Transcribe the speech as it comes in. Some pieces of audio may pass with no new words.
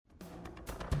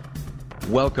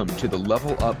Welcome to the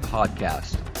Level Up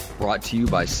Podcast, brought to you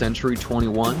by Century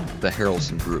 21, the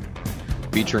Harrelson Group,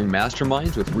 featuring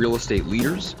masterminds with real estate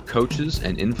leaders, coaches,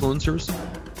 and influencers,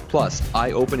 plus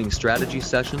eye-opening strategy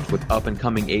sessions with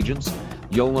up-and-coming agents.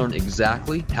 You'll learn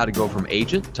exactly how to go from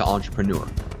agent to entrepreneur.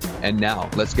 And now,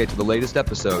 let's get to the latest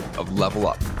episode of Level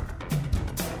Up.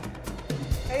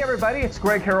 Hey everybody, it's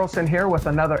Greg Harrelson here with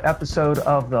another episode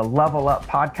of the Level Up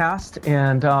Podcast.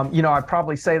 And, I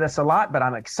probably say this a lot, but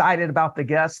I'm excited about the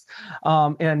guest.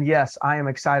 And yes, I am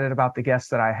excited about the guest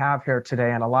that I have here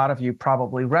today. And a lot of you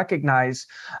probably recognize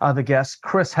the guest,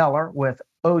 Chris Heller with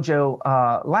Ojo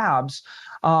Labs.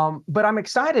 But I'm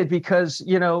excited because,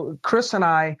 Chris and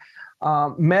I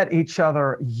met each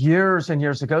other years and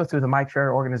years ago through the Mike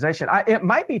Ferry organization. It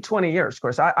might be 20 years,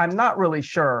 Chris. I'm not really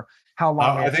sure how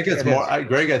long. I think it's more,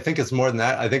 Greg. I think it's more than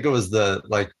that. I think it was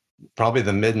probably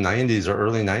the mid 90s or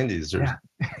early 90s.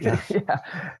 Yeah.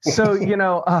 So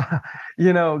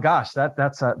gosh,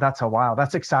 that's a while.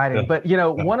 That's exciting. Yeah. But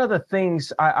one of the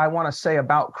things I want to say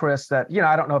about Chris that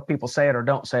I don't know if people say it or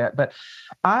don't say it, but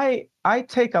I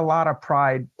take a lot of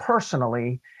pride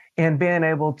personally in being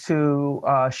able to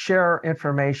share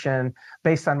information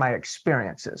based on my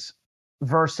experiences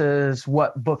versus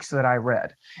what books that I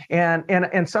read.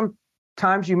 And sometimes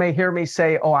you may hear me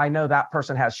say, oh, I know that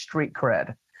person has street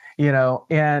cred,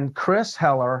 and Chris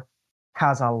Heller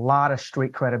has a lot of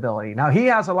street credibility. Now he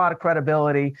has a lot of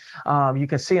credibility. You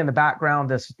can see in the background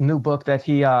this new book that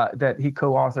he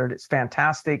co-authored. It's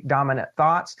fantastic, Dominant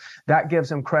Thoughts. That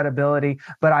gives him credibility.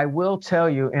 But I will tell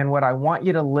you, and what I want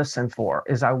you to listen for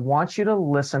is I want you to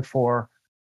listen for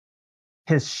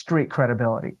his street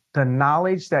credibility, the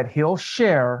knowledge that he'll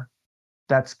share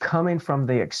that's coming from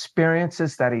the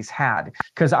experiences that he's had.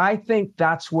 Because I think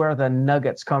that's where the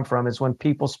nuggets come from, is when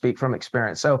people speak from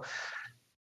experience. So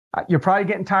you're probably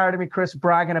getting tired of me, Chris,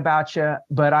 bragging about you,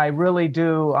 but I really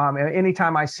do.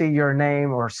 Anytime I see your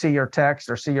name or see your text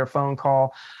or see your phone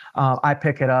call, I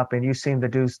pick it up, and you seem to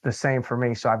do the same for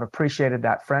me. So I've appreciated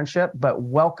that friendship, but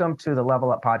welcome to the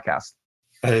Level Up Podcast.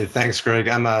 Hey, thanks, Greg.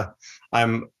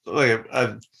 I've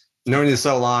known you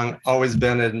so long, always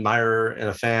been an admirer and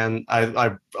a fan.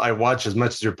 I watch as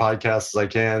much of your podcast as I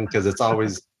can, because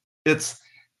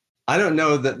I don't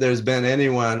know that there's been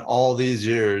anyone all these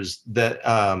years that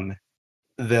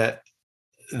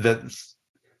there's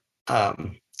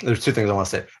two things I want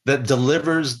to say, that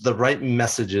delivers the right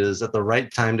messages at the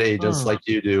right time to agents like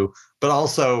you do. But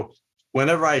also,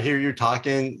 whenever I hear you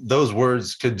talking, those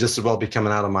words could just as well be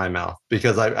coming out of my mouth,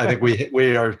 because I think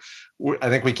I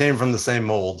think we came from the same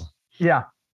mold. Yeah.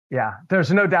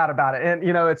 There's no doubt about it. And,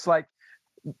 it's like,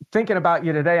 thinking about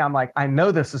you today, I'm like, I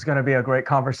know this is going to be a great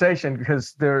conversation,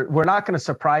 because we're not going to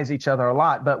surprise each other a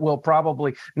lot, but we'll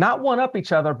probably not one up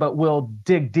each other, but we'll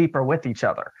dig deeper with each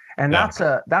other. And that's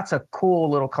a cool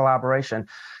little collaboration.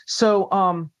 So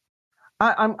I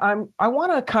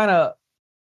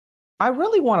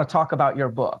really want to talk about your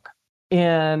book,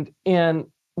 and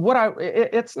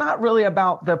it's not really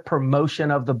about the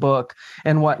promotion of the book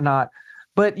and whatnot,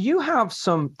 but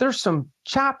there's some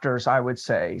chapters, I would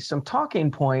say, some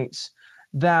talking points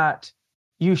that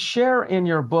you share in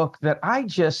your book that I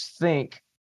just think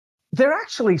they're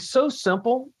actually so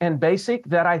simple and basic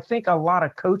that I think a lot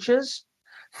of coaches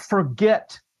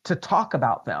forget to talk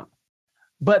about them,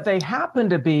 but they happen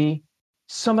to be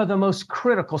some of the most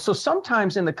critical. So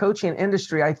sometimes in the coaching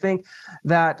industry, I think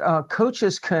that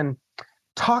coaches can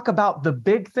talk about the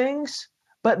big things,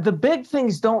 but the big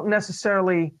things don't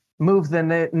necessarily move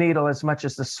the needle as much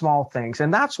as the small things.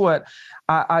 And that's what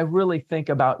I really think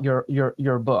about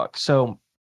your book. So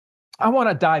I want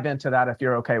to dive into that, if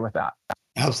you're okay with that.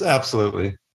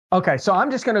 Absolutely. Okay. So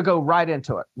I'm just going to go right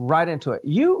into it.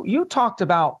 You talked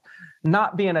about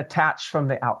not being attached from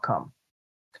the outcome.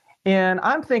 And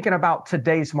I'm thinking about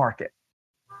today's market.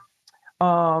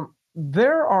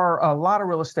 There are a lot of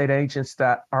real estate agents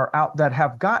that are out that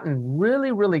have gotten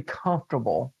really, really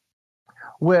comfortable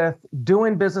with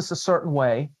doing business a certain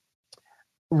way,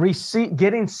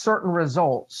 getting certain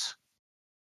results.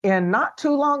 And not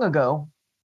too long ago,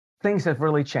 things have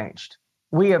really changed.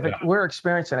 We're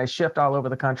experiencing a shift all over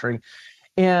the country.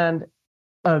 And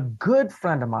a good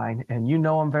friend of mine, and you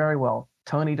know him very well,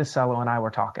 Tony DeCello, and I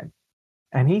were talking.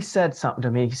 And he said something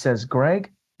to me. He says,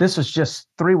 Greg, this was just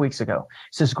 3 weeks ago.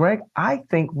 He says, Greg, I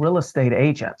think real estate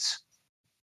agents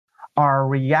are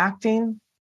reacting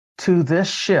to this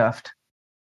shift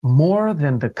more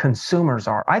than the consumers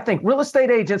are. I think real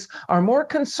estate agents are more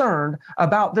concerned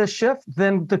about this shift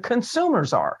than the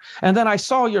consumers are. And then I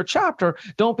saw your chapter,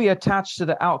 Don't Be Attached to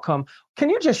the Outcome.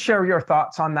 Can you just share your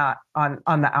thoughts on that, on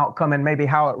the outcome, and maybe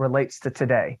how it relates to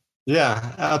today?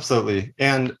 Yeah, absolutely.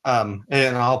 And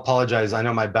I'll apologize. I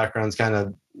know my background's kind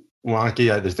of wonky.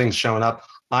 There's things showing up.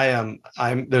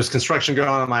 There's construction going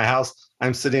on in my house.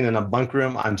 I'm sitting in a bunk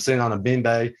room. I'm sitting on a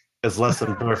beanbag. It's less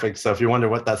than perfect. So if you wonder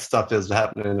what that stuff is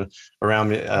happening around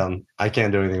me, I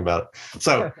can't do anything about it.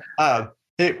 So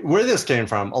where this came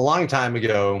from, a long time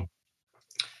ago,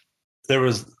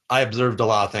 I observed a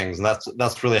lot of things, and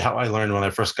that's really how I learned when I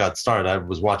first got started. I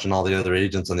was watching all the other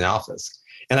agents in the office,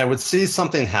 and I would see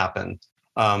something happen.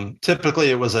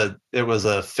 Typically, it was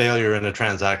a failure in a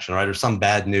transaction, right, or some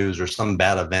bad news or some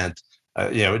bad event.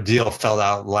 A deal fell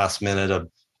out last minute.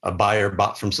 A buyer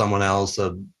bought from someone else.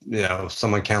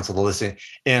 Someone canceled the listing,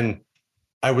 and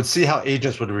I would see how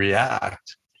agents would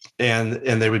react, and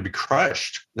they would be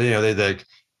crushed. It'd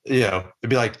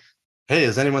be like, hey,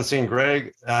 has anyone seen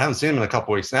Greg? I haven't seen him in a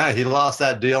couple of weeks. He lost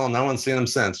that deal and no one's seen him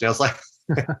since. It's like,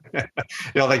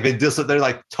 like they're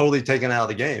like totally taken out of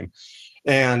the game.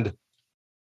 And,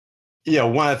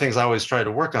 one of the things I always tried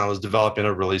to work on was developing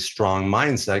a really strong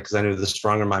mindset, because I knew the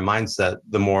stronger my mindset,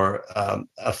 the more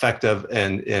effective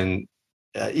and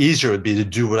easier it would be to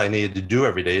do what I needed to do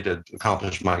every day to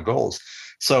accomplish my goals.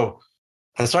 So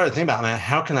I started thinking about, man,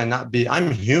 how can I not be?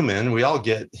 I'm human. We all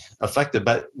get affected.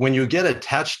 But when you get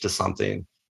attached to something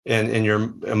and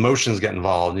your emotions get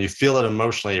involved and you feel it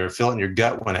emotionally or feel it in your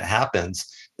gut when it happens,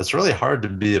 it's really hard to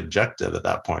be objective at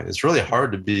that point. It's really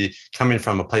hard to be coming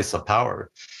from a place of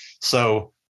power.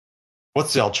 So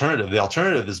what's the alternative? The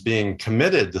alternative is being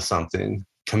committed to something,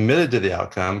 committed to the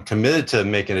outcome, committed to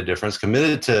making a difference,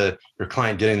 committed to your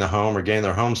client getting the home or getting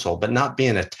their home sold, but not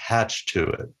being attached to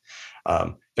it.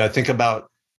 I think about,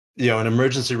 an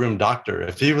emergency room doctor.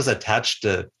 If he was attached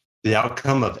to the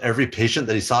outcome of every patient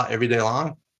that he saw every day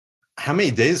long, how many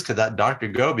days could that doctor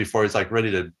go before he's like ready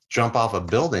to jump off a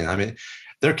building? I mean,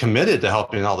 they're committed to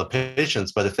helping all the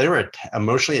patients, but if they were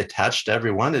emotionally attached to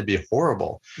everyone, it'd be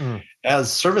horrible.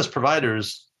 As service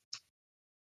providers,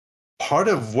 part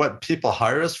of what people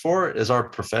hire us for is our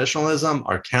professionalism,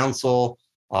 our counsel,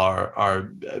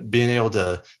 our being able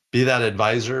to be that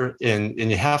advisor, and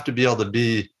you have to be able to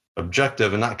be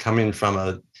objective and not coming from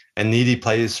a needy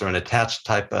place or an attached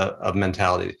type of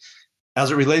mentality.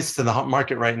 As it relates to the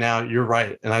market right now, you're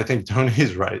right, and I think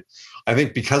Tony's right. I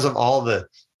think because of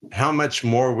how much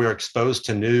more we're exposed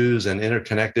to news and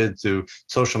interconnected to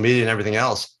social media and everything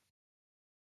else,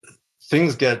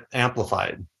 things get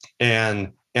amplified,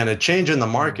 and a change in the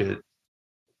market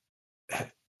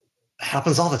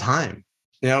happens all the time.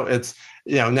 Now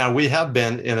we have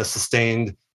been in a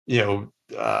sustained,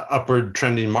 upward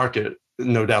trending market,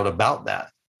 no doubt about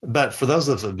that. But for those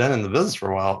of us that have been in the business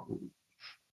for a while,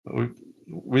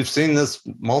 we've seen this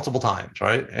multiple times,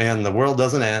 right? And the world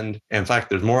doesn't end. In fact,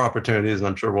 there's more opportunities, and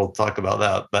I'm sure we'll talk about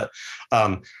that. But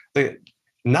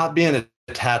not being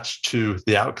attached to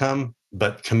the outcome,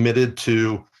 but committed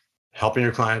to helping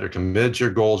your client or committed to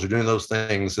your goals or doing those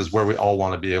things is where we all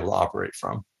want to be able to operate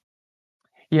from.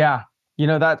 Yeah.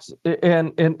 That's,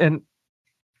 and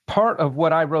part of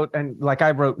what I wrote, and like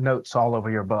I wrote notes all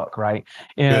over your book, right?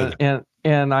 And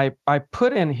I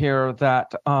put in here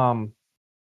that,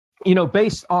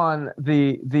 based on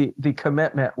the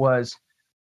commitment was,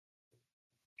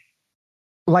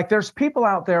 like, there's people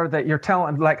out there that you're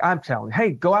telling, like I'm telling,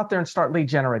 hey, go out there and start lead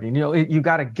generating. You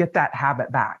got to get that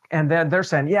habit back. And then they're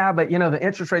saying, yeah, but the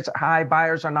interest rates are high.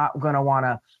 Buyers are not going to want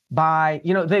to buy.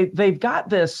 They've got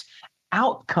this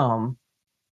outcome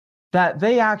that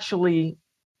they actually,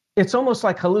 it's almost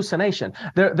like hallucination.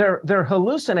 They're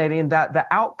hallucinating that the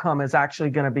outcome is actually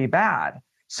going to be bad.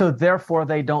 So therefore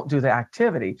they don't do the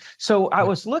activity. So I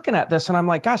was looking at this and I'm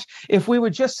like, gosh, if we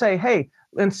would just say, hey,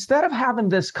 instead of having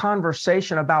this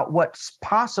conversation about what's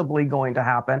possibly going to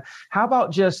happen, how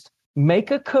about just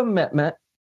make a commitment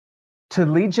to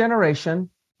lead generation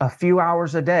a few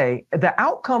hours a day? The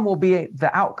outcome will be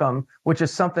the outcome, which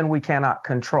is something we cannot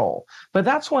control. But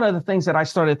that's one of the things that I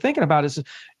started thinking about is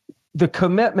the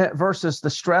commitment versus the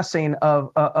stressing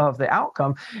of the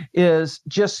outcome is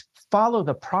just follow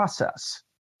the process.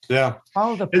 Yeah.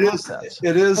 Follow the process.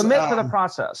 It is. Commit to the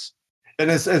process. And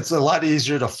it's a lot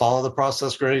easier to follow the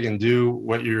process, Greg, and do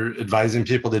what you're advising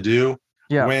people to do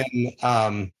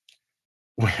when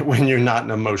you're not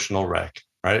an emotional wreck,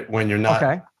 right? When you're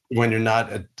not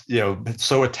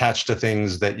so attached to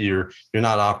things that you're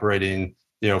not operating,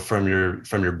 from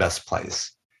your best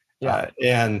place. Look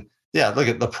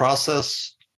at the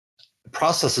process.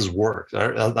 Processes work.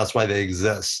 That's why they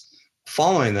exist.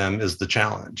 Following them is the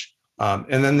challenge.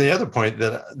 And then the other point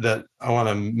that I want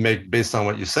to make based on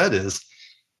what you said is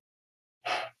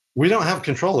we don't have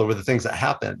control over the things that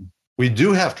happen. We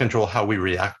do have control how we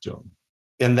react to them.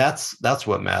 And that's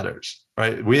what matters,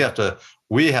 right? We have to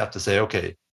we have to say,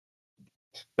 okay,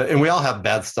 and we all have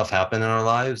bad stuff happen in our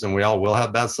lives, and we all will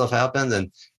have bad stuff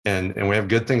happen, and we have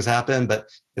good things happen, but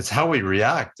it's how we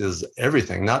react is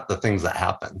everything, not the things that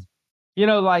happen.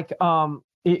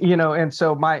 And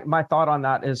so my thought on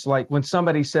that is like when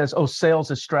somebody says, "Oh, sales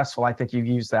is stressful." I think you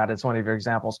used that as one of your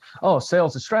examples. Oh,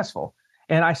 sales is stressful,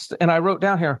 and I wrote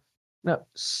down here, no,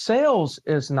 sales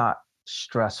is not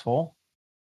stressful.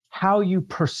 How you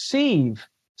perceive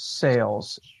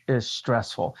sales is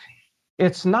stressful.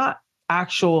 It's not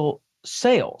actual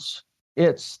sales.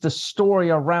 It's the story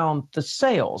around the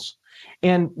sales.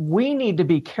 And we need to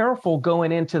be careful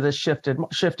going into the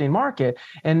shifting market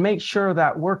and make sure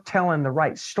that we're telling the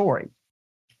right story.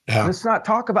 Yeah. Let's not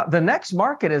talk about the next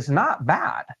market is not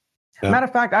bad. Yeah. Matter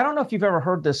of fact, I don't know if you've ever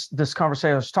heard this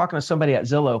conversation. I was talking to somebody at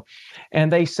Zillow,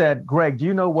 and they said, "Greg, do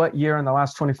you know what year in the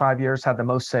last 25 years had the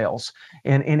most sales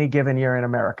in any given year in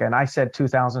America?" And I said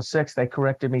 2006. They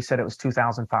corrected me, said it was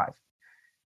 2005.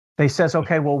 They says,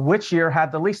 "Okay, well, which year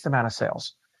had the least amount of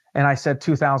sales?" And I said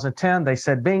 2010. They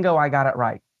said, "Bingo, I got it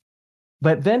right."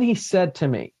 But then he said to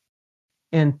me,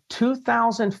 in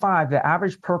 2005, the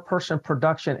average per person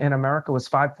production in America was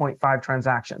 5.5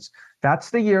 transactions.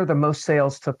 That's the year the most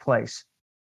sales took place.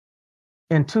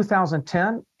 In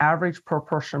 2010, average per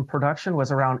person production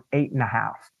was around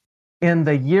 8.5. In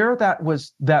the year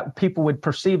that people would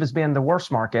perceive as being the worst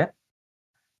market,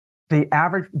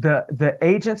 the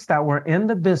agents that were in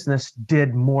the business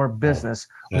did more business.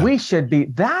 Yeah.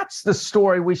 That's the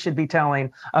story we should be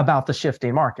telling about the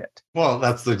shifting market. Well,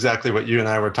 that's exactly what you and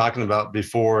I were talking about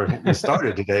before we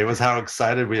started today, was how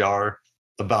excited we are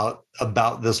about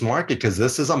this market, because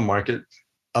this is a market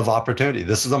of opportunity.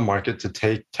 This is a market to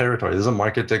take territory. This is a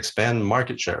market to expand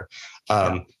market share.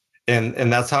 And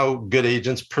that's how good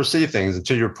agents perceive things. And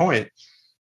to your point,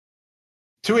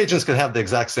 two agents could have the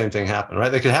exact same thing happen,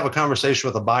 right? They could have a conversation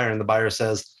with a buyer, and the buyer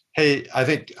says, "Hey, I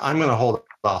think I'm going to hold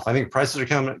off. I think prices are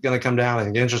going to come down. I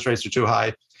think interest rates are too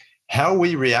high." How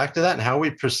we react to that and how we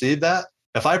perceive that,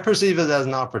 if I perceive it as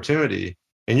an opportunity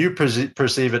and you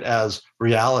perceive it as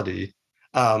reality,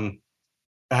 how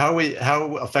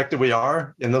effective we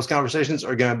are in those conversations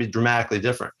are going to be dramatically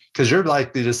different. Because you're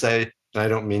likely to say, and I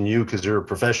don't mean you because you're a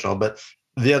professional, but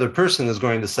the other person is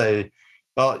going to say,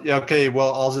 "Well, okay,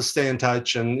 well, I'll just stay in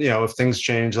touch, and if things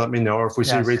change, let me know. Or if we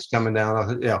see rates coming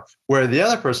down, where the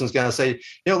other person's going to say,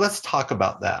 let's talk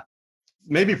about that.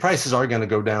 Maybe prices are going to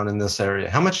go down in this area.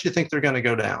 How much do you think they're going to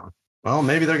go down? Well,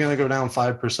 maybe they're going to go down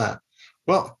 5%.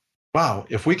 Well, wow,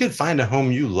 if we could find a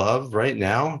home you love right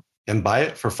now and buy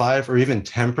it for 5 or even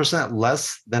 10%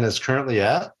 less than it's currently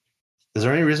at, is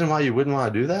there any reason why you wouldn't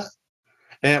want to do that?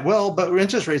 And but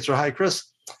interest rates are high, Chris.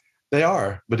 They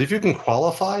are. But if you can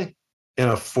qualify and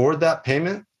afford that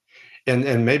payment,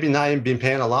 and maybe not even be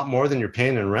paying a lot more than you're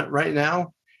paying in rent right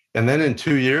now, and then in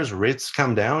 2 years rates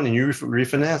come down and you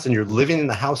refinance and you're living in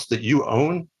the house that you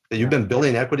own, that you've been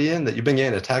building equity in, that you've been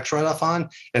getting a tax write-off on,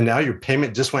 and now your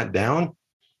payment just went down,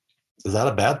 is that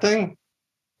a bad thing?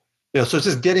 So it's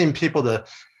just getting people to,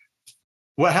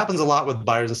 what happens a lot with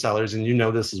buyers and sellers, and you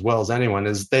know this as well as anyone,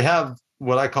 is they have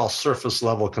what I call surface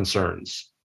level concerns,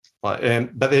 but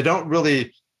they don't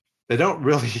really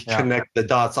connect the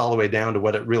dots all the way down to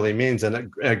what it really means. And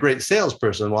a great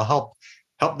salesperson will help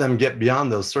them get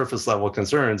beyond those surface level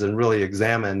concerns and really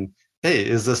examine, hey,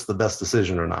 is this the best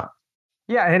decision or not?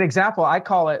 Yeah, an example, I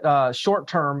call it short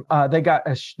term.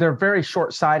 They're very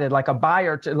short sighted. Like a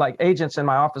buyer, like agents in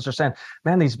my office are saying,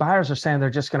 "Man, these buyers are saying they're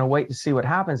just going to wait to see what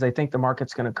happens. They think the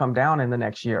market's going to come down in the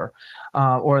next year,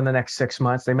 or in the next 6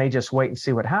 months. They may just wait and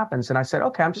see what happens." And I said,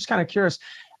 "Okay, I'm just kind of curious.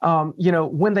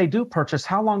 When they do purchase,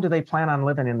 how long do they plan on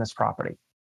living in this property?"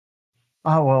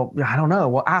 "Oh, well, I don't know."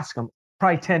 "Well, ask them.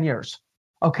 Probably 10 years.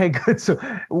 "Okay, good. So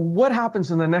what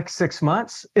happens in the next 6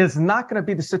 months is not going to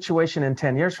be the situation in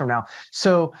 10 years from now.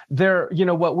 So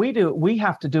what we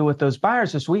have to do with those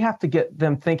buyers is we have to get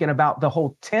them thinking about the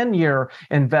whole 10-year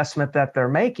investment that they're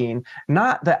making,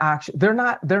 not the action. They're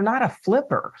not a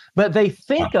flipper, but they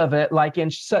think of it like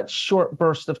in such short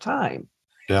bursts of time.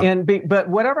 Yeah. But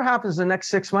whatever happens in the next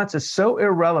 6 months is so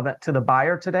irrelevant to the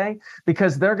buyer today,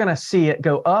 because they're going to see it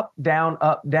go up, down,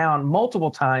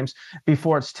 multiple times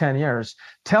before it's 10 years.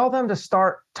 Tell them to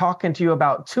start talking to you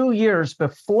about 2 years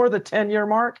before the 10-year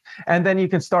mark, and then you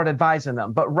can start advising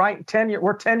them. But we're 10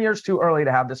 years too early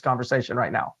to have this conversation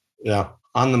right now. Yeah,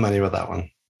 on the money with that one.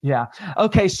 Yeah.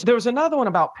 Okay. So there was another one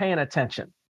about paying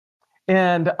attention,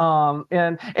 and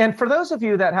for those of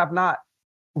you that have not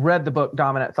read the book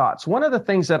Dominant Thoughts, one of the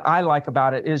things that I like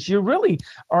about it is you really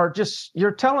are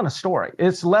you're telling a story.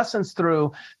 It's lessons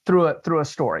through a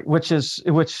story, which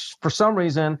for some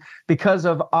reason, because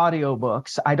of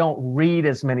audiobooks, I don't read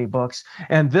as many books.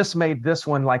 And this made this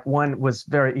one was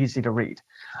very easy to read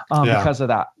because of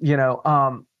that,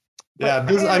 and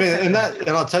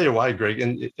I'll tell you why,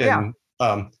 Greg,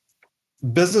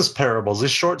 business parables,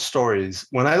 these short stories,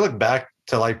 when I look back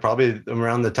to like probably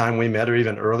around the time we met or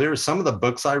even earlier, some of the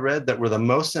books I read that were the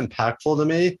most impactful to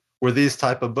me were these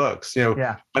type of books.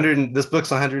 This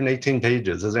book's 118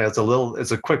 pages.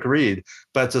 It's a quick read,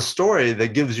 but it's a story that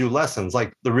gives you lessons,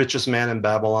 like The Richest Man in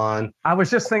Babylon. I was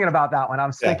just thinking about that one. I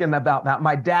was thinking about that.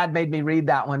 My dad made me read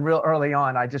that one real early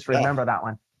on. I just remember that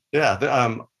one.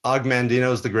 Yeah. Og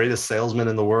Mandino's The Greatest Salesman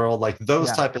in the World, like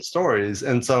those type of stories.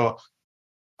 And so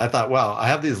I thought, wow, I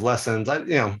have these lessons. I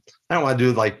don't want to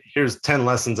do like, here's 10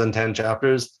 lessons in 10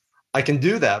 chapters. I can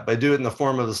do that, but do it in the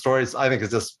form of the stories. I think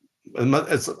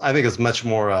it's much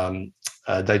more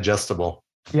digestible.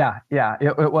 Yeah,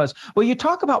 it was. Well, you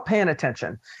talk about paying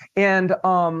attention, and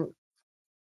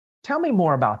tell me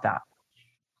more about that.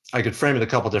 I could frame it a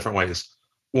couple different ways.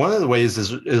 One of the ways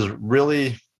is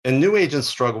really, and new agents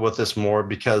struggle with this more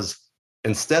because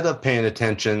instead of paying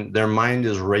attention, their mind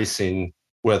is racing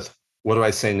with, what do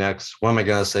I say next? What am I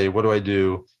going to say? What do I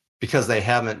do? Because they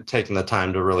haven't taken the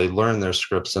time to really learn their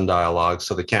scripts and dialogue,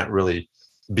 so they can't really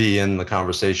be in the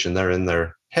conversation. They're in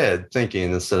their head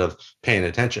thinking instead of paying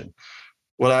attention.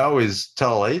 What I always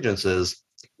tell agents is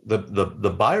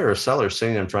the buyer or seller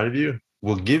sitting in front of you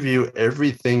will give you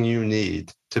everything you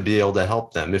need to be able to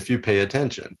help them if you pay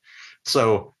attention.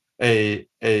 So a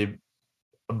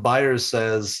buyer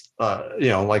says,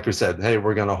 like we said, hey,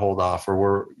 we're going to hold off, or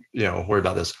we're worried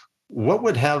about this. What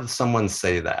would have someone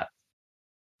say that?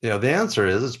 The answer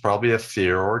is it's probably a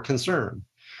fear or concern.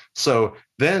 So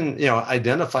then,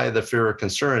 identify the fear or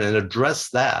concern and address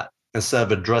that instead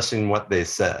of addressing what they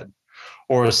said.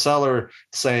 Or a seller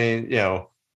saying,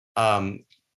 I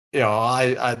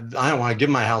don't want to give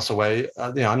my house away.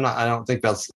 I don't think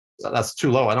that's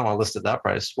too low. I don't want to list at that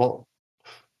price. Well,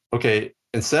 okay,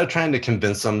 instead of trying to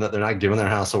convince them that they're not giving their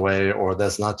house away or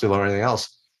that's not too low or anything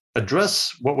else,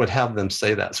 address what would have them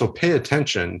say that. So pay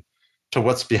attention to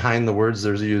what's behind the words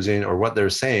they're using or what they're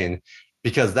saying,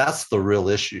 because that's the real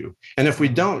issue. And if we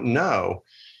don't know,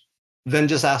 then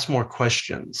just ask more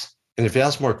questions. And if you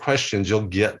ask more questions, you'll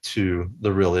get to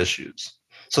the real issues.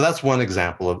 So that's one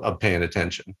example of paying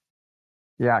attention.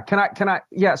 Yeah. Can I?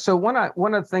 Yeah. So one of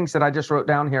the things that I just wrote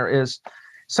down here is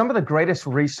some of the greatest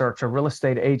research a real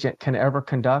estate agent can ever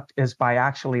conduct is by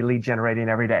actually lead generating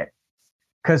every day.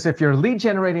 Because if you're lead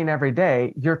generating every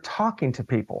day, you're talking to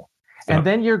people. And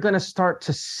then you're going to start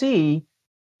to see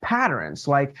patterns.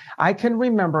 Like I can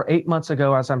remember 8 months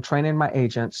ago, as I'm training my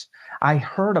agents, I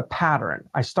heard a pattern.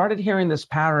 I started hearing this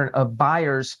pattern of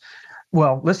buyers.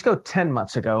 Well, let's go 10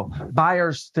 months ago.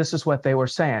 Buyers, this is what they were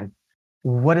saying.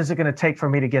 What is it going to take for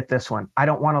me to get this one? I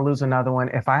don't want to lose another one.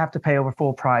 If I have to pay over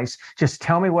full price, just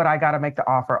tell me what I got to make the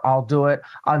offer. I'll do it.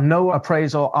 No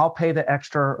appraisal. I'll pay the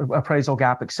extra appraisal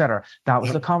gap, et cetera. That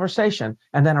was the conversation.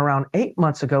 And then around 8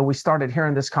 months ago, we started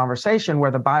hearing this conversation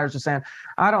where the buyers are saying,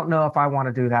 I don't know if I want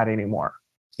to do that anymore.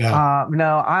 Yeah.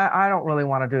 No, I don't really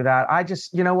want to do that. I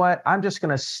just, you know what? I'm just going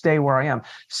to stay where I am.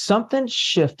 Something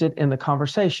shifted in the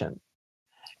conversation.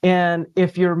 And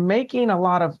if you're having a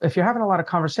lot of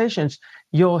conversations,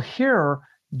 you'll hear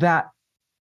that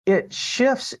it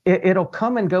shifts. It'll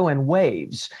come and go in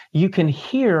waves. You can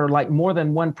hear like more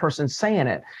than one person saying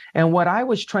it. And what I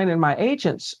was training my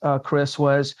agents, Chris,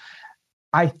 was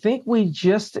I think we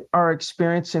just are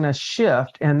experiencing a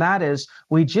shift. And that is,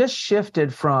 we just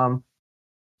shifted from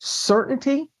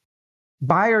certainty,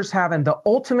 buyers having the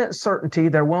ultimate certainty.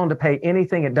 They're willing to pay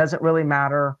anything. It doesn't really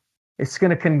matter. It's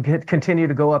going to continue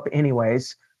to go up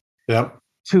anyways. Yep.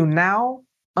 To now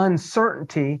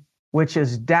uncertainty, which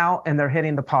is doubt, and they're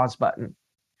hitting the pause button.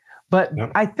 But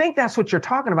I think that's what you're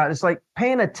talking about. It's like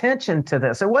paying attention to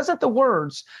this. It wasn't the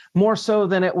words more so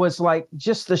than it was like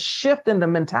just the shift in the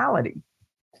mentality.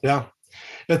 Yeah.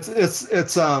 It's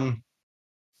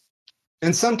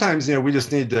and sometimes, we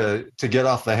just need to get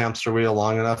off the hamster wheel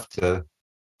long enough to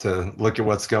look at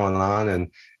what's going on. And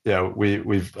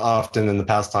we've often in the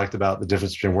past talked about the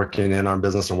difference between working in our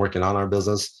business and working on our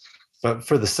business. But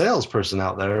for the salesperson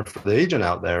out there, for the agent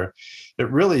out there, it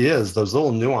really is those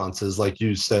little nuances, like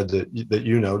you said, that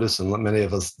you noticed and what many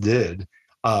of us did,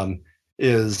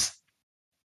 is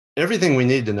everything we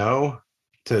need to know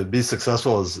to be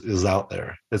successful is out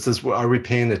there. It's this: are we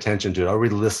paying attention to it? Are we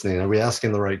listening? Are we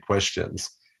asking the right questions?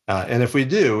 And if we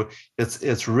do,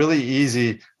 it's really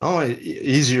easy, not only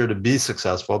easier to be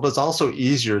successful, but it's also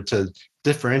easier to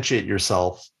differentiate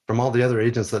yourself from all the other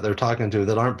agents that they're talking to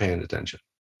that aren't paying attention.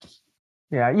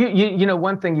 Yeah, you know,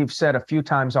 one thing you've said a few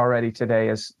times already today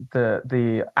is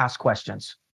the ask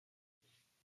questions.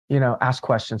 You know, ask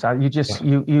questions.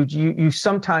 You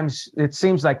sometimes, it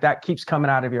seems like that keeps coming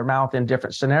out of your mouth in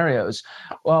different scenarios.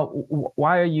 Well,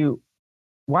 why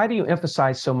do you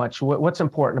emphasize so much? What's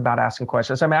important about asking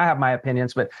questions? I mean, I have my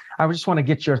opinions, but I just want to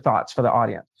get your thoughts for the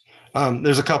audience.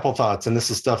 There's a couple thoughts, and this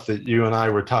is stuff that you and I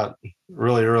were taught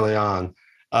really early on.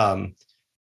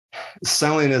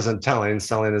 Selling isn't telling,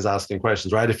 selling is asking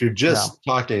questions, right? If you're just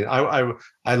talking,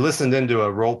 I listened into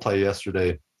a role play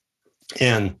yesterday,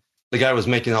 and the guy was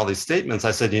making all these statements.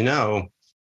 I said, you know,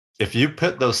 if you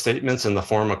put those statements in the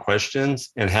form of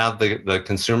questions and have the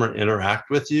consumer interact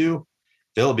with you,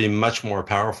 it'll be much more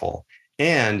powerful.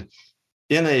 And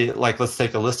in a, like, let's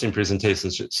take a listing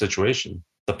presentation situation,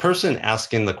 the person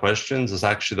asking the questions is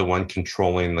actually the one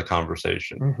controlling the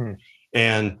conversation. Mm-hmm.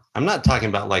 And I'm not talking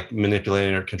about like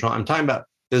manipulating or control. I'm talking about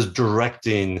is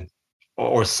directing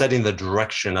or setting the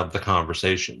direction of the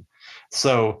conversation.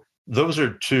 So those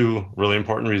are two really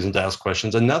important reasons to ask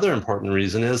questions. Another important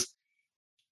reason is,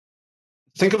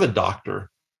 think of a doctor.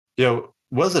 You know,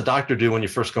 what does a doctor do when you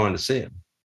first go in to see him?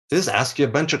 They just ask you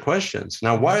a bunch of questions.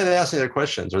 Now, why are they asking their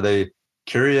questions? Are they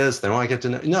curious? They want to get to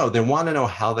know? No, they want to know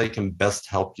how they can best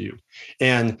help you.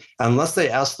 And unless they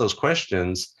ask those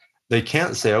questions, they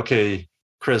can't say, okay,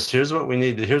 Chris, here's what we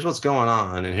need to, here's what's going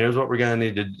on, and here's what we're going to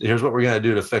need to, here's what we're going to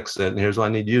do to fix it, and here's what I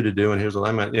need you to do, and here's what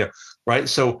I might, right?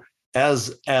 So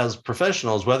as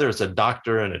professionals, whether it's a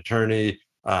doctor, an attorney,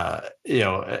 a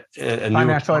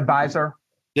financial advisor,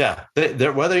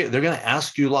 they're going to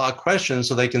ask you a lot of questions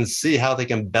so they can see how they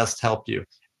can best help you.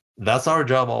 That's our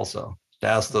job also, to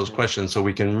ask those questions so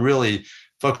we can really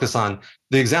focus on.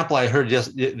 The example I heard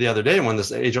the other day when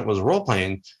this agent was role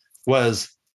playing was,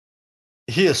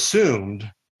 he assumed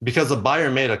because the buyer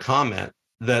made a comment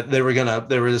that they were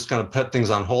just going to put things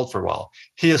on hold for a while.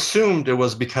 He assumed it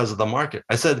was because of the market.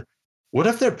 I said, what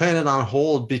if they're putting it on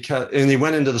hold because, and he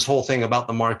went into this whole thing about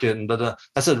the market and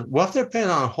I said, what if they're putting it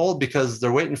on hold because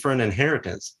they're waiting for an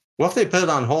inheritance? What if they put it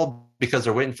on hold because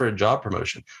they're waiting for a job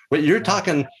promotion? But you're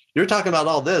talking about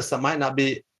all this that might not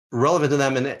be relevant to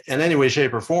them in any way,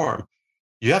 shape, or form.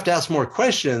 You have to ask more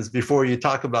questions before you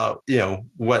talk about,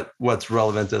 what's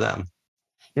relevant to them.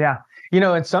 Yeah.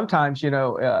 And sometimes,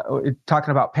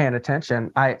 talking about paying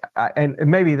attention, and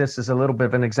maybe this is a little bit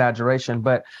of an exaggeration,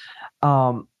 but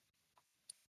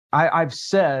I've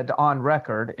said on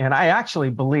record, and I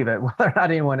actually believe it, whether or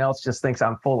not anyone else just thinks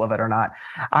I'm full of it or not.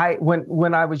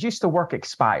 When I was used to work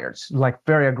expireds, like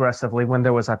very aggressively, when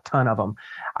there was a ton of them,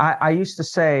 I used to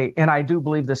say, and I do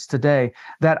believe this today,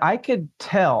 that I could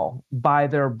tell by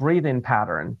their breathing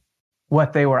pattern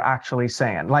what they were actually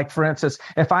saying. Like, for instance,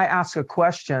 if I ask a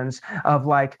questions of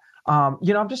like,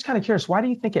 I'm just kind of curious, why do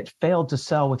you think it failed to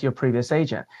sell with your previous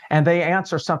agent? And they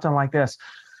answer something like this.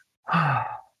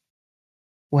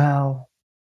 Well,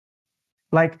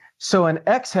 like, so an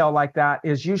exhale like that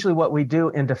is usually what we do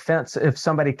in defense if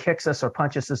somebody kicks us or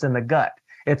punches us in the gut.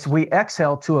 It's we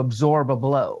exhale to absorb a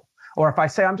blow. Or if I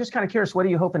say, I'm just kind of curious, what are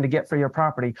you hoping to get for your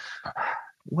property?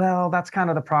 Well, that's kind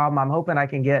of the problem. I'm hoping I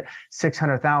can get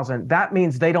 600,000. That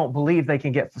means they don't believe they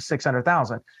can get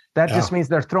 600,000. That just means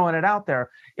they're throwing it out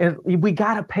there. We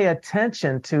got to pay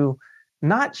attention to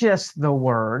not just the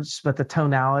words, but the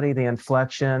tonality, the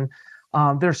inflection.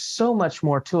 There's so much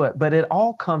more to it, but it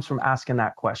all comes from asking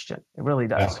that question. It really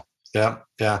does. Yeah.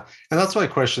 And that's why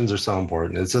questions are so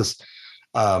important. It's just,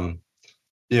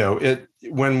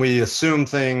 when we assume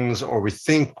things or we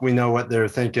think we know what they're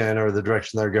thinking or the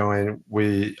direction they're going,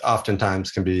 we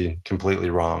oftentimes can be completely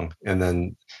wrong. And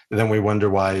then we wonder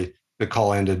why the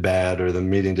call ended bad or the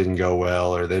meeting didn't go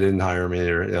well or they didn't hire me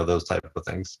or those type of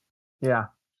things. Yeah.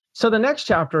 So the next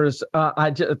chapter is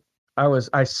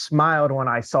I smiled when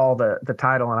I saw the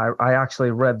title, and I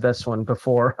actually read this one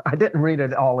before. I didn't read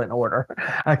it all in order.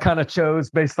 I kind of chose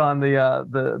based on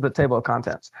the table of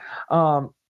contents.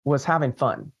 Was having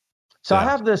fun. So I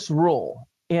have this rule,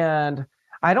 and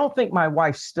I don't think my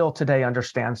wife still today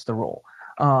understands the rule.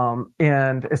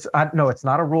 And it's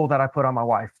not a rule that I put on my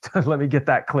wife. Let me get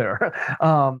that clear.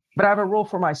 But I have a rule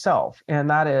for myself, and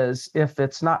that is, if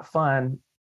it's not fun,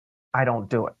 I don't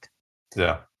do it.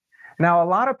 Yeah. Now, a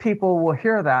lot of people will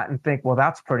hear that and think, well,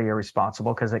 that's pretty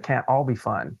irresponsible because it can't all be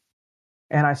fun.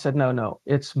 And I said, no,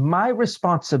 it's my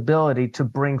responsibility to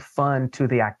bring fun to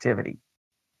the activity.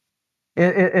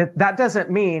 That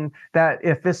doesn't mean that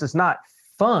if this is not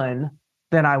fun,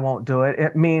 then I won't do it.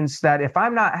 It means that if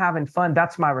I'm not having fun,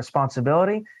 that's my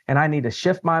responsibility, and I need to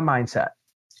shift my mindset.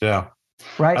 Yeah.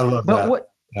 Right. I love but that. what,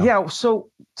 yeah. So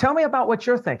tell me about what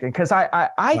you're thinking, because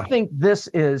I think this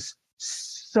is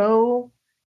so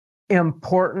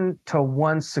important to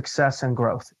one's success and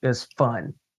growth is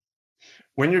fun.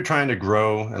 When you're trying to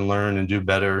grow and learn and do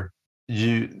better,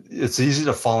 it's easy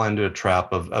to fall into a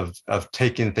trap of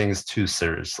taking things too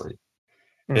seriously.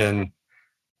 And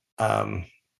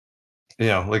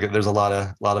like there's a lot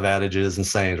of adages and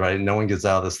sayings, right? No one gets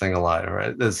out of this thing alive,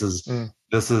 right? This is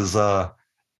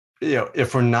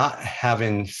if we're not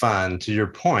having fun, to your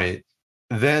point,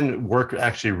 then work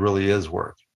actually really is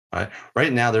work, right?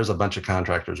 Right now, there's a bunch of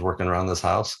contractors working around this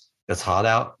house. It's hot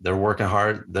out. They're working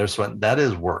hard. They're sweating. That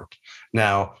is work.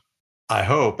 Now, I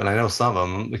hope, and I know some of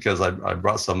them because I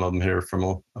brought some of them here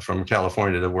from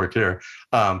California to work here.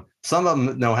 Some of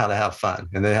them know how to have fun,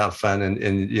 and they have fun, and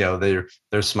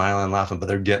they're smiling and laughing, but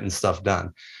they're getting stuff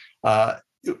done.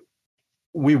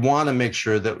 We want to make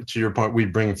sure that, to your point, we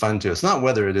bring fun to it. It's not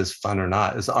whether it is fun or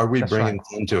not. It's are we bringing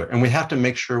fun to it? And we have to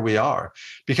make sure we are,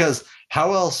 because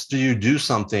how else do you do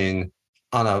something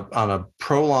on a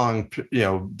prolonged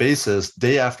basis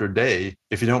day after day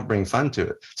if you don't bring fun to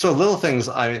it? So little things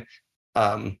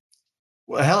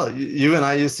hell, you and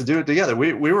I used to do it together.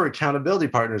 We were accountability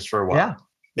partners for a while.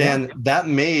 And that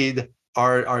made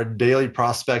our daily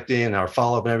prospecting and our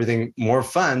follow-up and everything more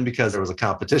fun, because there was a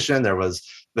competition. There was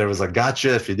a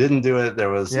gotcha if you didn't do it. There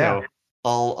was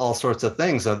all sorts of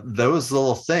things. So those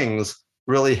little things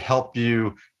really help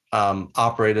you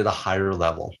operate at a higher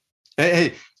level.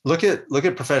 Hey, look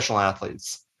at professional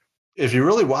athletes. If you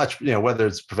really watch, whether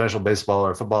it's professional baseball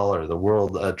or football or the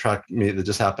world track meet that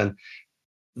just happened,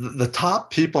 the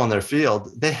top people in their field,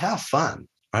 they have fun,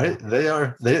 right?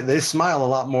 They smile a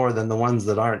lot more than the ones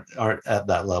that aren't at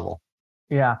that level.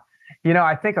 Yeah.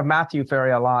 I think of Matthew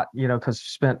Ferry a lot,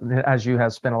 because as you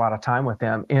have spent a lot of time with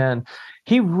him, and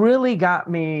he really got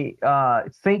me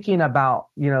thinking about,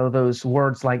 those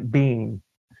words like being.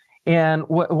 And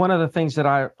one of the things that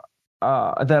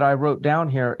I wrote down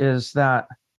here is that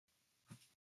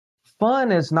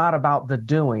fun is not about the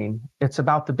doing, it's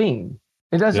about the being.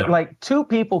 It doesn't like two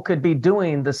people could be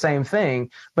doing the same thing,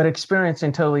 but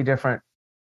experiencing totally different,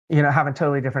 having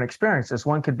totally different experiences.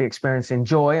 One could be experiencing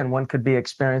joy and one could be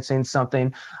experiencing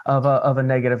something of a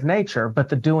negative nature, but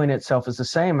the doing itself is the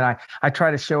same. And I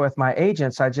try to share with my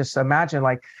agents, I just imagine,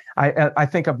 like, I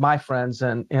think of my friends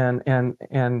and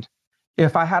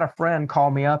if I had a friend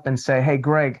call me up and say, "Hey,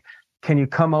 Greg, can you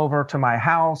come over to my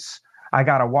house? I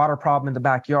got a water problem in the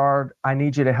backyard. I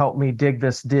need you to help me dig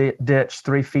this ditch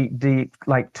 3 feet deep,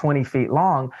 like 20 feet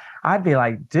long." I'd be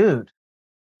like, "Dude,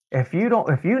 if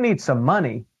you need some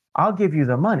money, I'll give you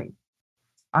the money.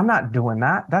 I'm not doing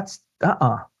that.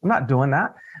 I'm not doing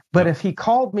that." But if he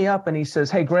called me up and he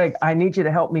says, "Hey, Greg, I need you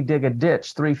to help me dig a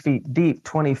ditch 3 feet deep,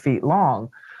 20 feet long.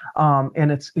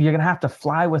 And you're going to have to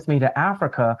fly with me to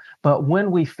Africa. But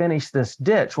when we finish this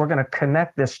ditch, we're going to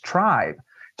connect this tribe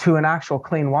to an actual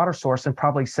clean water source and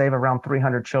probably save around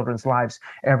 300 children's lives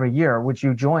every year. Would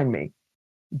you join me?"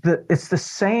 It's the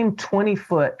same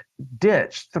 20-foot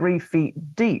ditch, 3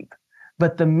 feet deep,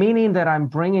 but the meaning that I'm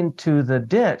bringing to the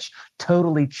ditch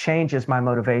totally changes my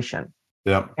motivation.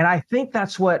 Yeah. And I think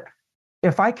that's what,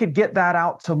 if I could get that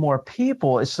out to more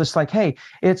people, it's just like, hey,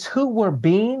 it's who we're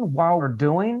being while we're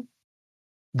doing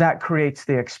that creates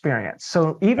the experience.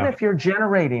 So even if you're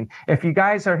generating, if you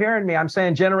guys are hearing me, I'm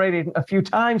saying generating a few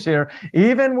times here,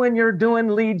 even when you're doing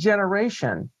lead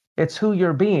generation, it's who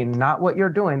you're being, not what you're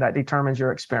doing, that determines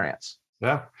your experience.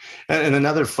 Yeah. And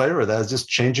another flavor of that is just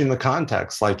changing the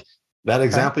context. Like that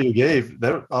example you gave,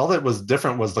 all that was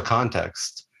different was the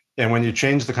context. And when you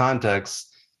change the context,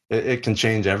 it can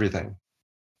change everything.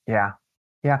 Yeah.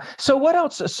 Yeah. So what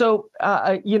else? So,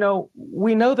 we know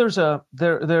we know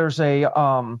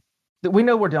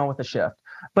we're dealing with a shift,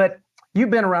 but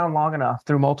you've been around long enough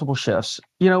through multiple shifts.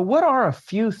 What are a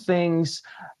few things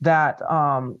that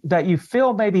you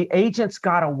feel maybe agents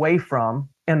got away from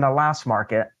in the last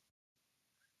market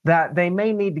that they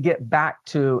may need to get back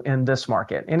to in this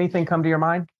market? Anything come to your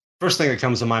mind? First thing that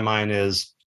comes to my mind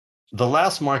is the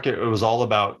last market. It was all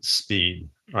about speed,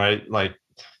 right? Like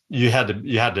you had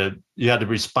to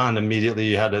respond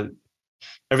immediately.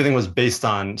 Everything was based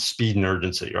on speed and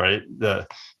urgency, right? To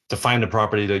find a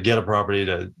property, to get a property,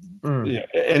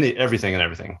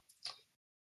 everything.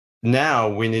 Now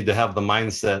we need to have the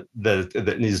mindset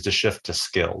that needs to shift to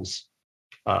skills.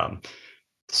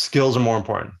 Skills are more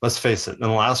important. Let's face it. In the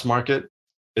last market,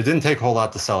 it didn't take a whole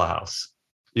lot to sell a house.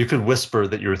 You could whisper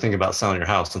that you were thinking about selling your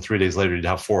house, and 3 days later, you'd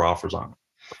have 4 offers on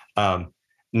it.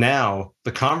 now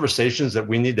the conversations that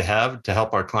we need to have to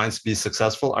help our clients be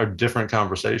successful are different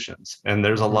conversations. And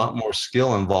there's a lot more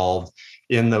skill involved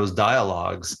in those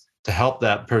dialogues to help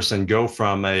that person go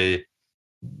from a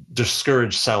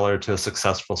discouraged seller to a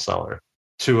successful seller,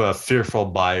 to a fearful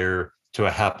buyer to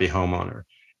a happy homeowner.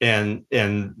 And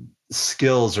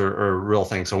skills are real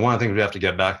things. So one of the things we have to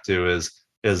get back to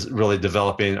is really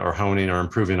developing or honing or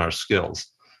improving our skills.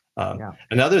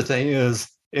 Another thing is,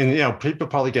 and people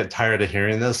probably get tired of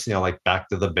hearing this, like back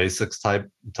to the basics type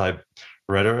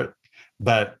rhetoric,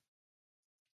 but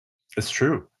it's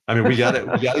true. I mean, we got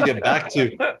to get back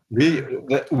to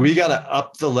we got to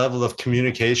up the level of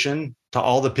communication to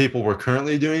all the people we're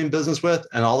currently doing business with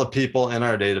and all the people in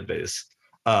our database.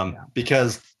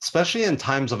 Because especially in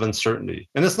times of uncertainty,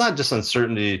 and it's not just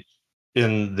uncertainty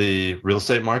in the real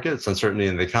estate market, it's uncertainty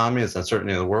in the economy, it's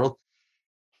uncertainty in the world.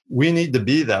 We need to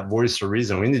be that voice of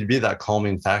reason. We need to be that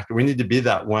calming factor. We need to be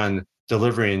that one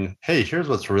delivering, hey, here's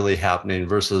what's really happening,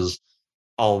 versus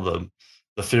all the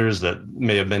fears that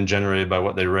may have been generated by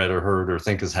what they read or heard or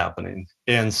think is happening.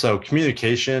 And so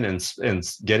communication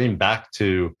and getting back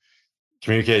to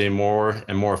communicating more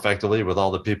and more effectively with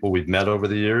all the people we've met over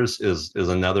the years is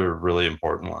another really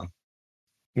important one.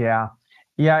 Yeah.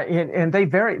 And they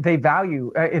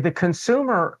value the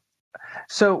consumer.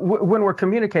 So when we're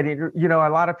communicating, a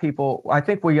lot of people, I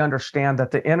think we understand that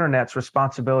the internet's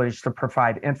responsibility is to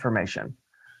provide information.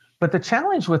 But the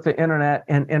challenge with the internet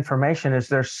and information is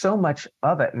there's so much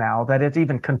of it now that it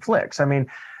even conflicts. I mean,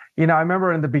 I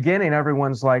remember in the beginning,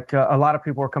 everyone's like, a lot of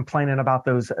people were complaining about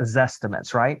those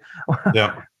Zestimates, right?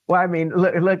 Yeah. Well, I mean,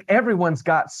 look, everyone's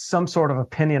got some sort of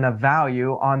opinion of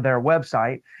value on their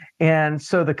website. And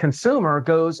so the consumer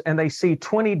goes and they see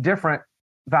 20 different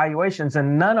valuations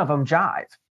and none of them jive.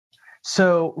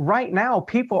 So right now,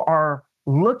 people are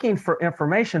looking for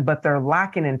information, but they're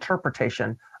lacking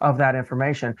interpretation of that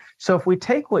information. So if we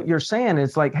take what you're saying,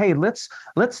 it's like, hey, let's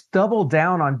double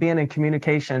down on being in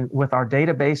communication with our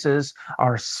databases,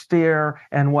 our sphere,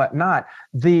 and whatnot.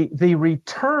 The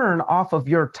return off of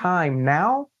your time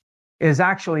now is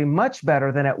actually much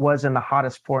better than it was in the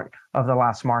hottest point of the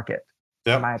last market,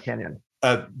 in my opinion.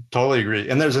 Totally agree.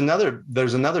 And there's another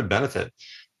benefit.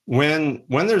 When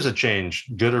there's a change,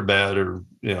 good or bad, or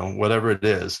whatever it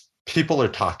is, people are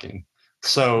talking.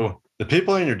 So the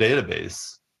people in your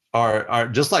database are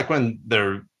just like when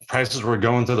their prices were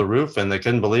going through the roof and they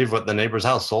couldn't believe what the neighbor's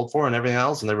house sold for and everything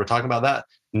else, and they were talking about that.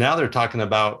 Now they're talking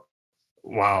about,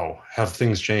 wow, have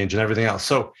things changed and everything else.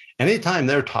 So anytime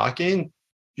they're talking,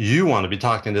 you want to be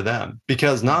talking to them,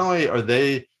 because not only are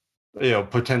they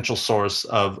potential source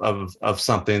of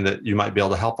something that you might be able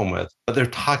to help them with, but they're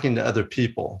talking to other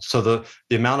people. So the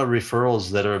amount of referrals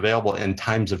that are available in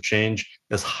times of change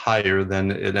is higher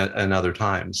than in other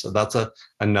times. So that's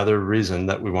another reason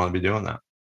that we want to be doing that.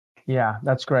 Yeah,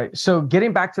 that's great. So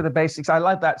getting back to the basics, I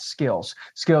love that skills.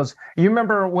 You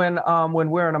remember when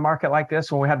we're in a market like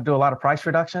this, when we had to do a lot of price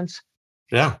reductions?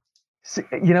 Yeah. So,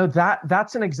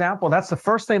 that's an example. That's the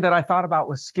first thing that I thought about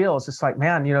with skills. It's like,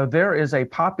 man, there is a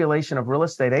population of real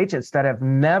estate agents that have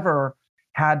never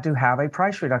had to have a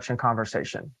price reduction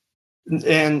conversation.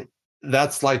 And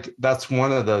that's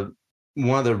one of the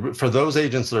for those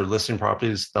agents that are listing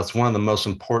properties, that's one of the most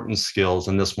important skills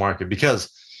in this market,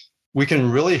 because we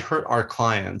can really hurt our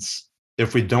clients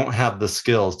if we don't have the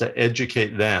skills to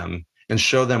educate them and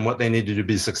show them what they need to do to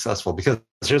be successful. Because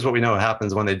here's what we know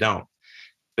happens when they don't.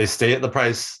 They stay at the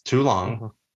price too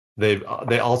long. Mm-hmm.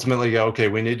 They ultimately go, okay,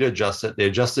 we need to adjust it. They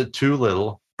adjust it too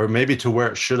little, or maybe to where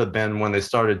it should have been when they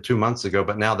started 2 months ago,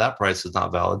 but now that price is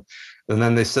not valid. And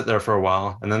then they sit there for a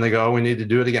while, and then they go, oh, we need to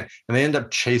do it again. And they end up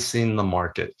chasing the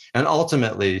market. And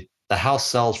ultimately, the house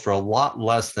sells for a lot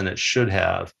less than it should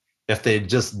have if they'd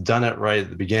just done it right at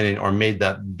the beginning, or made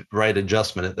that right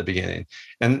adjustment at the beginning.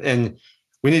 And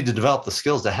we need to develop the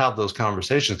skills to have those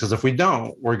conversations, because if we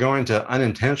don't, we're going to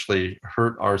unintentionally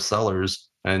hurt our sellers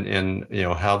and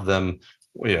have them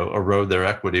erode their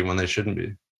equity when they shouldn't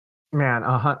be. Man,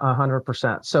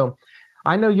 100%. So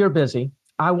I know you're busy.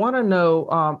 I want to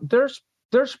know,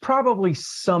 there's probably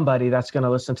somebody that's going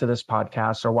to listen to this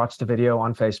podcast or watch the video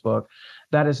on Facebook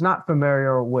that is not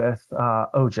familiar with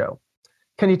Ojo.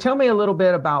 Can you tell me a little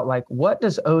bit about, like, what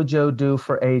does Ojo do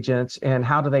for agents and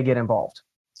how do they get involved?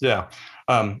 Yeah.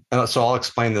 And so I'll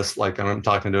explain this like I'm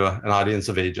talking to an audience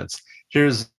of agents.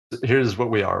 Here's what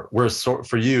we are. We're a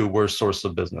source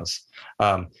of business.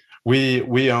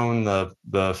 We own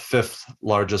the fifth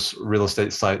largest real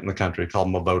estate site in the country called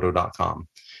Movoto.com.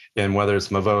 And whether it's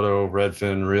Movoto,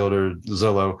 Redfin, Realtor,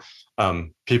 Zillow,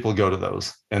 people go to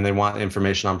those and they want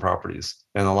information on properties.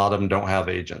 And a lot of them don't have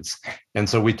agents. And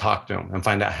so we talk to them and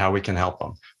find out how we can help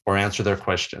them. or answer their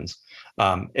questions.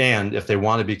 And if they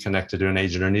want to be connected to an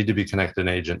agent or need to be connected to an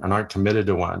agent and aren't committed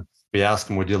to one, we ask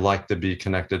them, would you like to be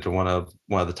connected to one of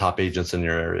the top agents in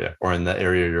your area or in the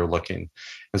area you're looking?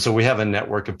 And so we have a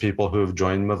network of people who have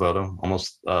joined Movoto,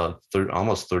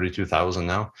 almost 32,000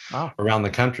 now. Wow. Around the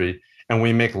country. And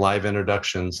we make live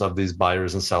introductions of these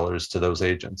buyers and sellers to those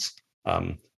agents.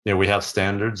 We have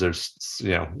standards. There's,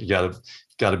 you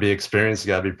got to be experienced, you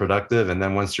got to be productive. And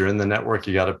then once you're in the network,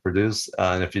 you got to produce.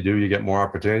 And if you do, you get more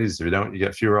opportunities. If you don't, you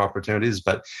get fewer opportunities.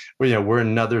 But we're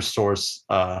another source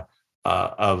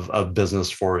of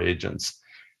business for agents.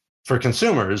 For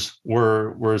consumers,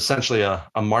 we're essentially a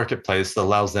marketplace that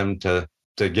allows them to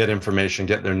get information,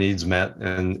 get their needs met,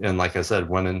 and like I said,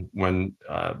 when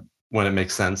it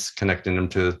makes sense, connecting them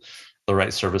to the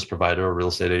right service provider, or real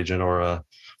estate agent, or a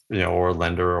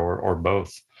lender, or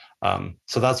both.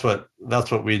 So that's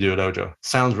what we do at Ojo.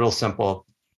 Sounds real simple.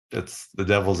 It's the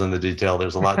devil's in the detail.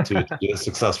 There's a lot to do it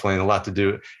successfully, and a lot to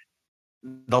do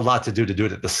to do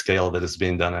it at the scale that it's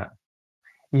being done at.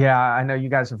 Yeah, I know you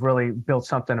guys have really built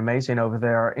something amazing over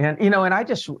there. And, and I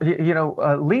just,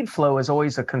 lead flow is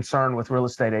always a concern with real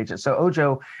estate agents. So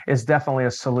Ojo is definitely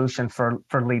a solution for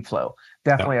lead flow,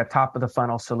 definitely a top of the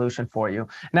funnel solution for you.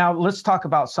 Now, let's talk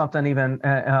about something even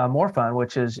more fun,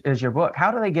 which is your book.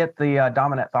 How do they get the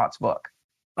Dominant Thoughts book?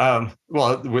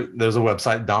 Well, there's a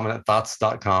website,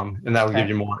 dominantthoughts.com, and that will give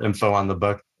you more info on the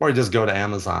book, or you just go to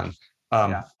Amazon.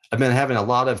 I've been having a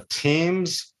lot of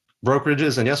teams,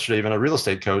 brokerages, and yesterday even a real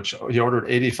estate coach, he ordered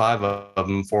 85 of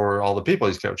them for all the people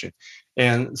he's coaching.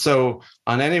 And so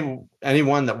on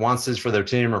anyone that wants this for their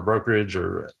team or brokerage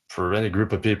or for any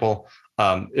group of people,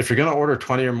 if you're going to order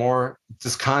 20 or more,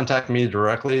 just contact me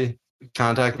directly,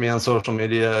 contact me on social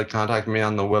media, contact me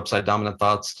on the website Dominant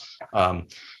Thoughts,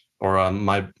 or on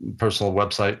my personal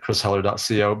website,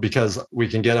 chrisheller.co, because we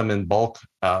can get them in bulk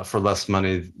for less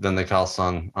money than they cost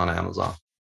on Amazon.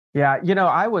 Yeah,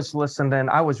 I was listening.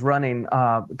 I was running.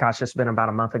 It's been about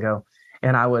a month ago,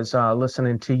 and I was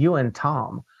listening to you and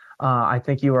Tom. I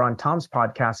think you were on Tom's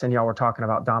podcast, and y'all were talking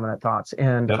about Dominant Thoughts.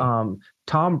 And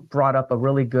Tom brought up a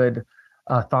really good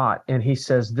thought, and he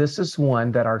says this is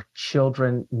one that our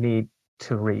children need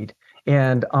to read,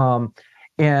 and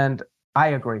I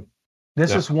agree.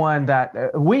 This is one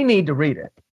that we need to read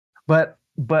it, but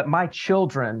my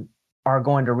children are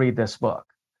going to read this book.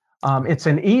 It's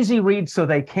an easy read, so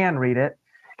they can read it.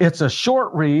 It's a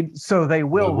short read, so they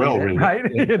will read it, right?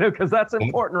 Because that's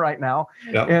important right now.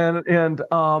 Yeah.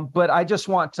 But I just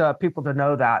want people to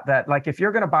know that like if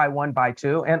you're going to buy one, buy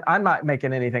two. And I'm not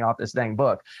making anything off this dang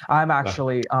book. I'm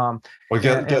actually.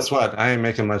 Guess what? I ain't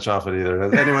making much off it either.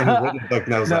 Anyone who's written the book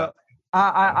knows that.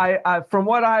 I from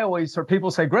what I always heard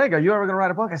people say, Greg, are you ever going to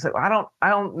write a book? I said, I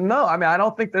don't know. I mean, I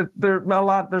don't think that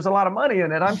there's a lot of money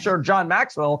in it. I'm sure John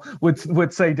Maxwell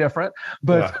would say different,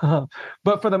 but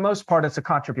for the most part, it's a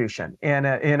contribution, and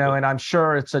and I'm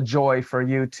sure it's a joy for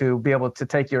you to be able to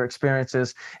take your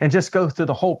experiences and just go through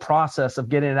the whole process of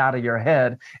getting it out of your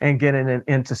head and getting it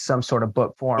into some sort of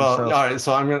book form. Well, all right.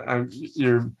 So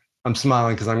I'm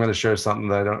smiling because I'm going to share something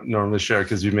that I don't normally share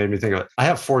because you made me think of it. I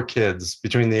have 4 kids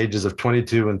between the ages of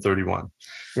 22 and 31.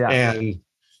 Yeah. And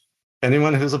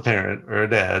anyone who's a parent or a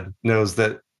dad knows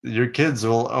that your kids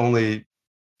will only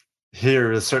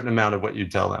hear a certain amount of what you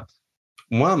tell them.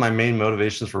 One of my main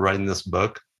motivations for writing this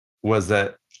book was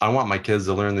that I want my kids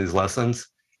to learn these lessons.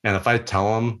 And if I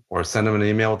tell them or send them an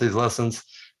email with these lessons,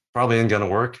 probably ain't going to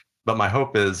work. But my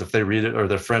hope is if they read it or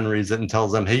their friend reads it and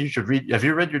tells them, hey, you should read, have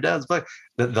you read your dad's book?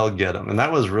 That they'll get them. And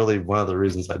that was really one of the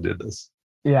reasons I did this.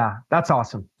 Yeah, that's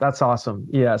awesome. That's awesome.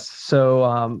 Yes.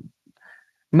 So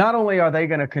not only are they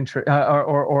going to contribute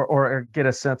or get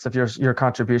a sense of your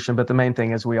contribution, but the main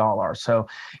thing is we all are. So,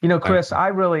 Chris, I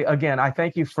really, again, I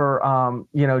thank you for,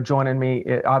 joining me.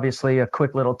 Obviously a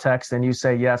quick little text and you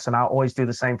say yes, and I'll always do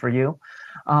the same for you.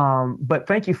 But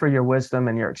thank you for your wisdom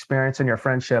and your experience and your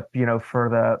friendship,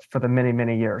 for the many,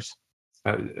 many years.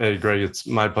 Hey, Greg, it's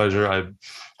my pleasure.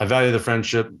 I value the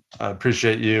friendship. I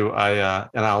appreciate you.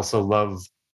 And I also love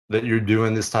that you're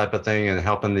doing this type of thing and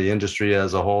helping the industry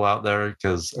as a whole out there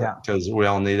because we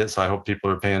all need it. So I hope people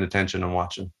are paying attention and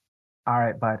watching. All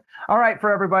right, bud. All right,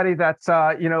 for everybody that's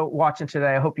watching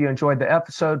today, I hope you enjoyed the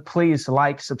episode. Please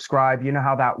like, subscribe. You know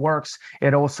how that works.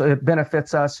 It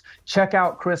benefits us. Check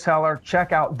out Chris Heller.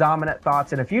 Check out Dominant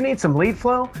Thoughts. And if you need some lead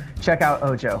flow, check out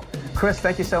Ojo. Chris,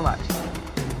 thank you so much.